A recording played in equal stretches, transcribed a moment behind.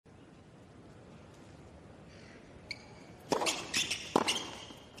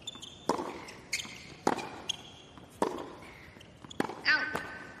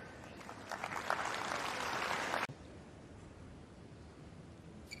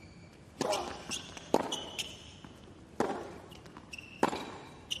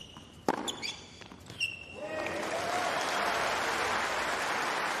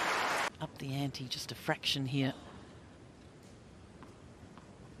ante just a fraction here.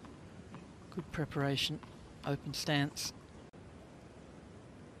 Good preparation, open stance.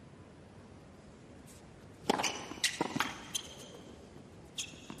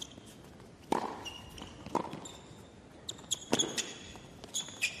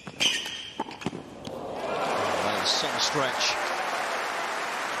 Some stretch.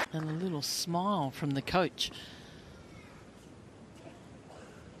 And a little smile from the coach.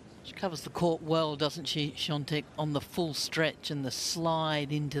 She covers the court well, doesn't she, Swiatek, on the full stretch and the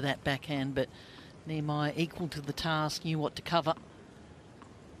slide into that backhand, but Nehemiah, equal to the task, knew what to cover.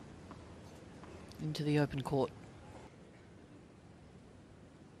 Into the open court.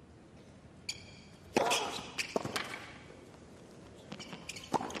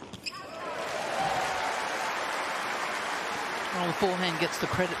 Well, the forehand gets the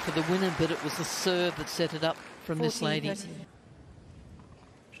credit for the winner, but it was the serve that set it up from this lady. It's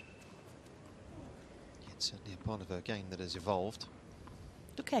certainly a part of her game that has evolved.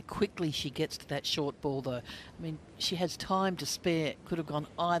 Look how quickly she gets to that short ball, though. I mean, she has time to spare. Could have gone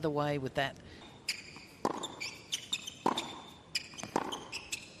either way with that.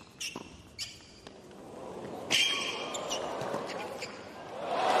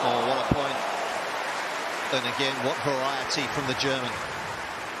 Oh, what a point. And again, what variety from the German.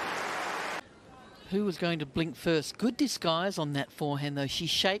 Who was going to blink first? Good disguise on that forehand, though. She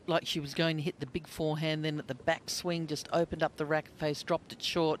shaped like she was going to hit the big forehand, then at the back swing just opened up the racket face, dropped it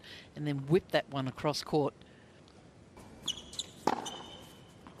short, and then whipped that one across court. It's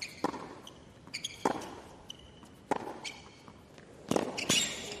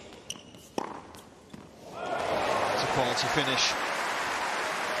a quality finish.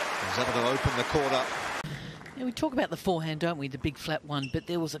 He was able to open the court up. Yeah, we talk about the forehand, don't we, the big flat one, but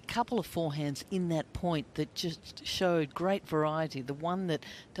there was a couple of forehands in that point that just showed great variety. The one that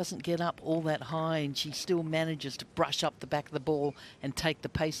doesn't get up all that high and she still manages to brush up the back of the ball and take the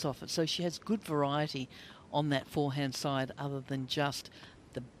pace off it. So she has good variety on that forehand side other than just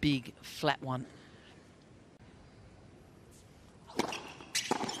the big flat one.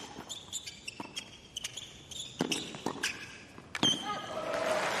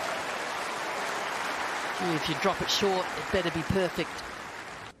 If you drop it short, it better be perfect.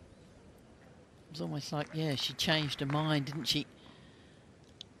 It was almost like, yeah, she changed her mind, didn't she?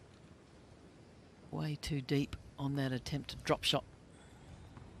 Way too deep on that attempted drop shot.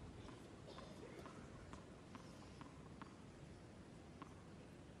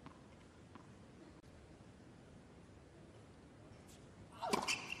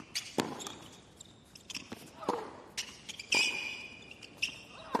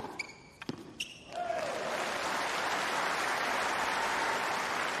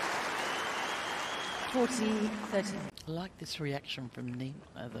 I like this reaction from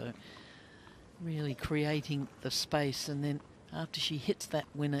Nehemiah, though. Really creating the space, and then after she hits that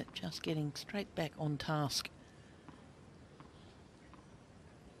winner, just getting straight back on task.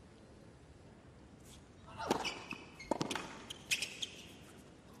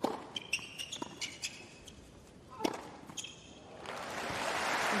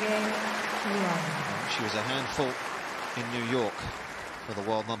 She was a handful in New York for the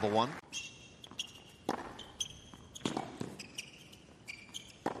world #1.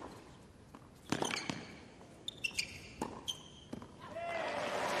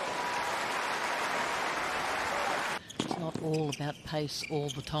 All about pace all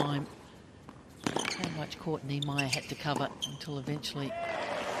the time. How much court Nehemiah had to cover until eventually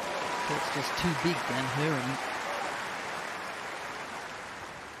it's just too big down her end.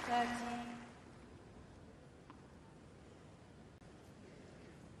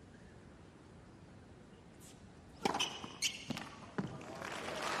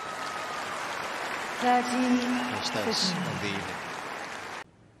 First ace of the evening.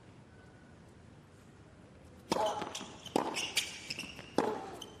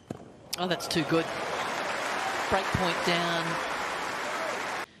 Oh, that's too good. Break point down.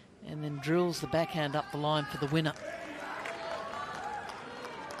 And then drills the backhand up the line for the winner.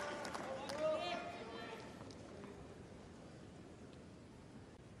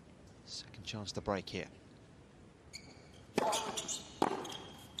 Second chance to break here.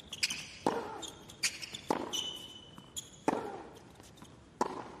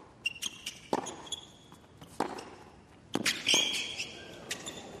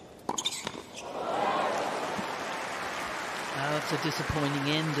 A disappointing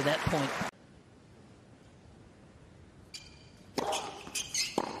end to that point.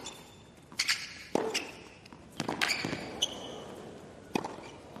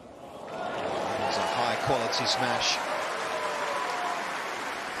 It's a high quality smash.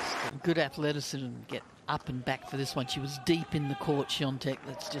 Good athleticism, get up and back for this one. She was deep in the court, Swiatek.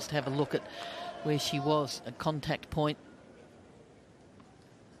 Let's just have a look at where she was, a contact point.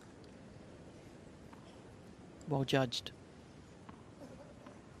 Well judged.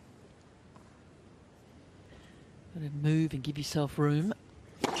 Got to move and give yourself room.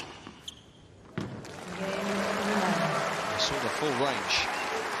 You saw the full range.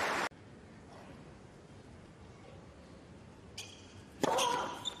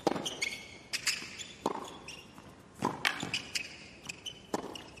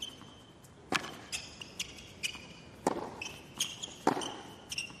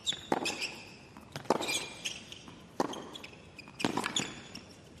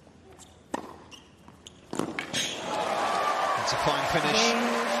 It's a fine finish.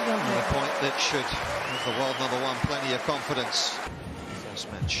 The point that should give the world #1 plenty of confidence.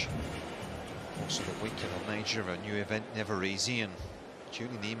 First match. Also the week of a major, a new event, never easy, and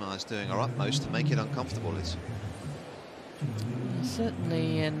Julie Niemeyer is doing her utmost to make it uncomfortable.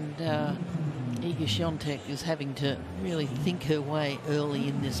 Certainly, and Iga Swiatek is having to really think her way early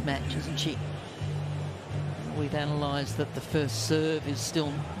in this match, isn't she? We've analysed that the first serve is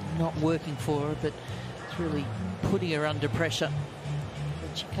still not working for her, but it's really putting her under pressure.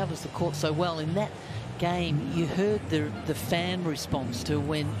 But she covers the court so well. In that game, you heard the fan response to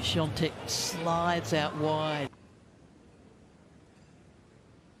when Swiatek slides out wide.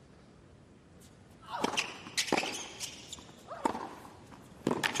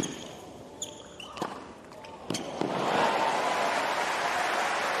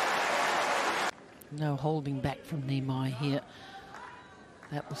 No holding back from Niemeyer here.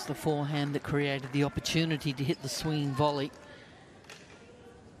 That was the forehand that created the opportunity to hit the swinging volley.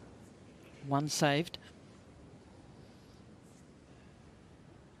 One saved.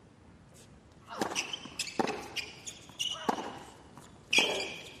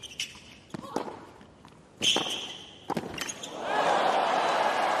 She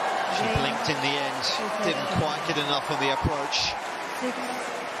blinked in the end, didn't quite get enough on the approach.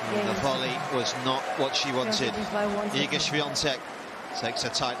 And the volley was not what she wanted. Iga Swiatek takes a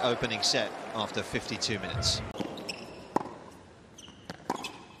tight opening set after 52 minutes.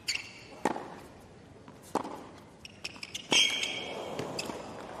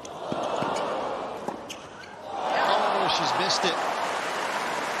 Oh, she's missed it.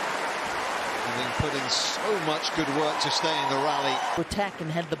 Having put in so much good work to stay in the rally. Attack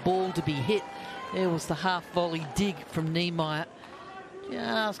and had the ball to be hit. There was the half volley dig from Niemeyer.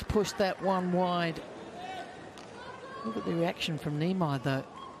 Just pushed that one wide. Look at the reaction from Niemeyer, though.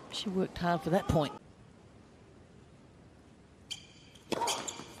 She worked hard for that point. A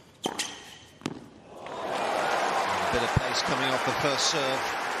bit of pace coming off the first serve.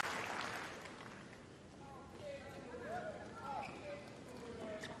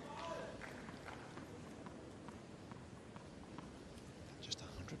 Just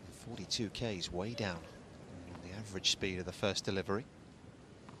 142 Ks, way down on the average speed of the first delivery.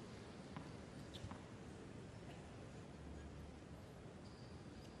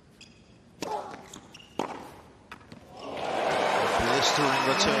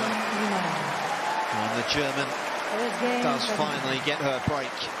 Return, and the German does finally get her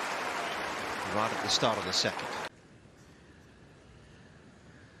break right at the start of the second.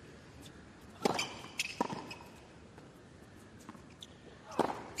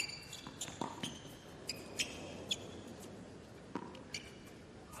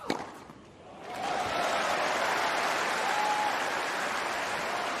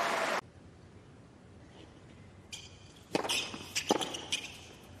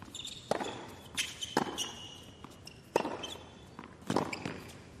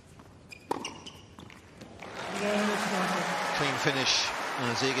 Clean finish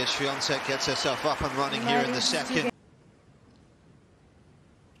as Iga Swiatek gets herself up and running here in the second.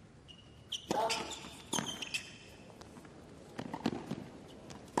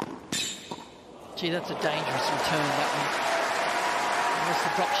 Gee, that's a dangerous return, that one. Unless the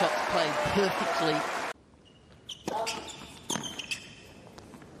drop shot's played perfectly.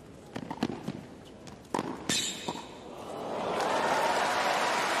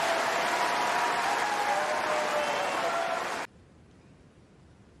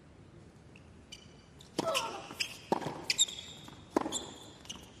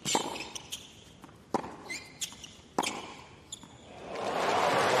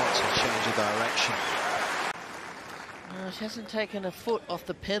 Direction. She hasn't taken a foot off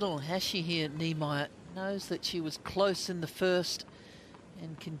the pedal, has she here, Niemeyer? Knows that she was close in the first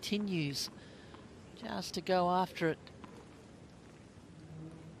and continues just to go after it.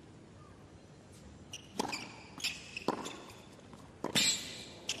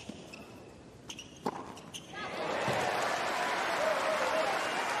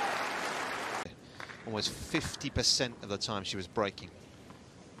 almost 50% of the time she was breaking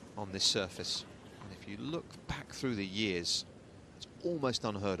on this surface. And if you look back through the years, it's almost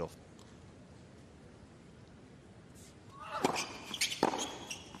unheard of.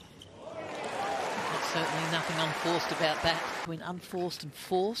 Certainly nothing unforced about that. Between unforced and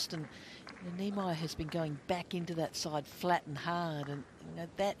forced, and Niemeyer has been going back into that side flat and hard, and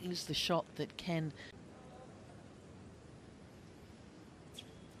that is the shot that can.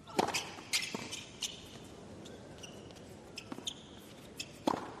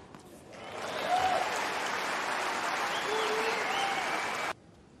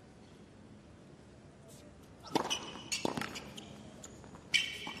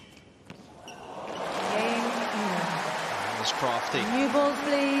 Crafty. New balls,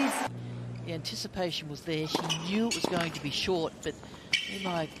 please. The anticipation was there. She knew it was going to be short, but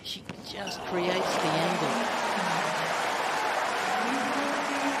Niemeyer, she just creates the angle.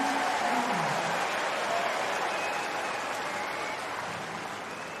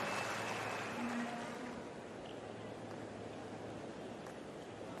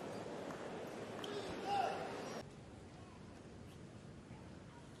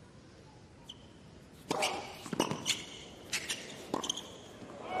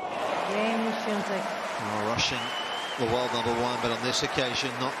 Rushing the world #1, but on this occasion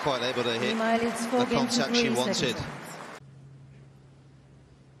not quite able to hit the contact she wanted.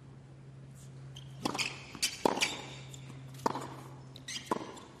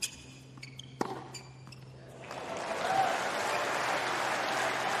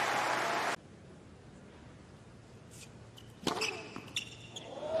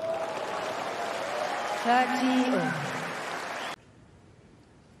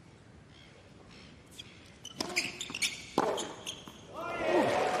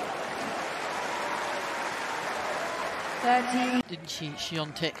 Didn't she,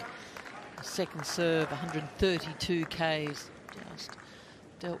 Swiatek? Second serve, 132 Ks, just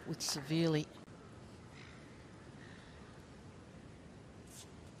dealt with severely.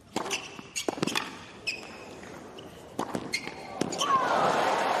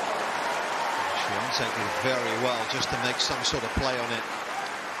 Swiatek did very well just to make some sort of play on it.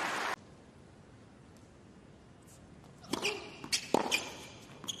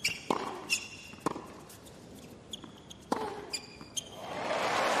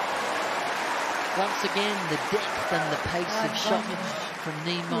 Once again, the depth and the pace of shot from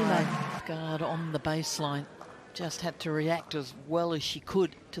Niemeyer. Guard on the baseline. Just had to react as well as she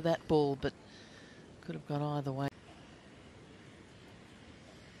could to that ball, but could have gone either way.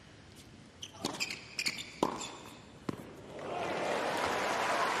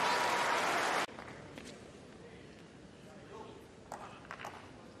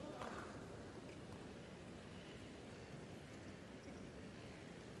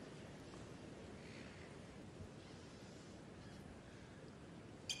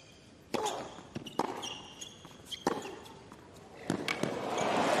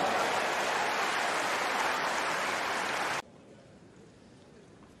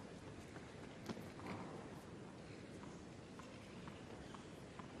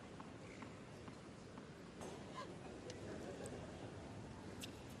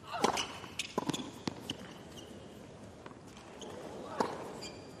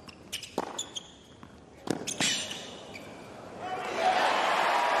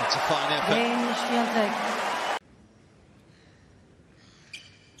 It's a fine effort.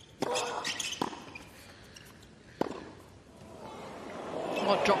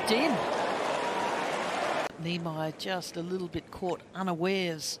 What dropped in? Niemeyer just a little bit caught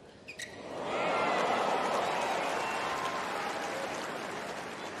unawares.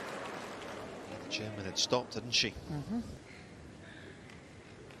 The German had stopped, didn't she? Mm-hmm.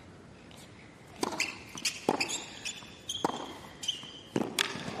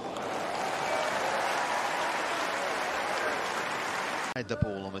 The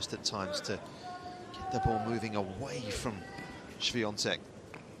ball almost at times to get the ball moving away from Swiatek.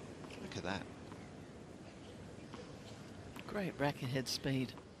 Look at that. Great racket head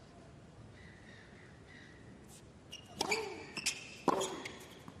speed.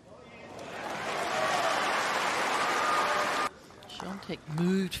 Swiatek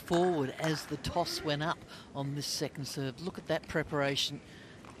moved forward as the toss went up on this second serve. Look at that preparation,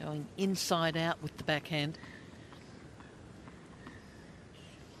 going inside out with the backhand.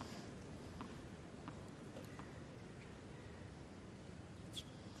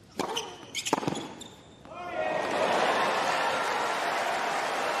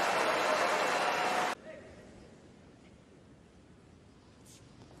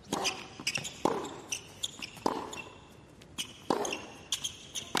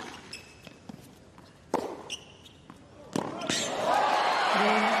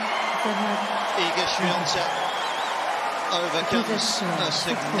 Winter overcomes a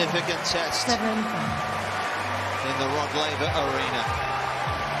significant test in the Rod Laver Arena.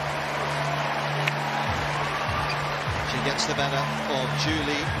 She gets the better of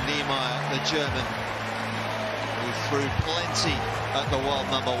Julie Niemeyer, the German, who threw plenty at the world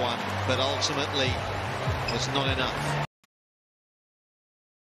 #1, but ultimately was not enough.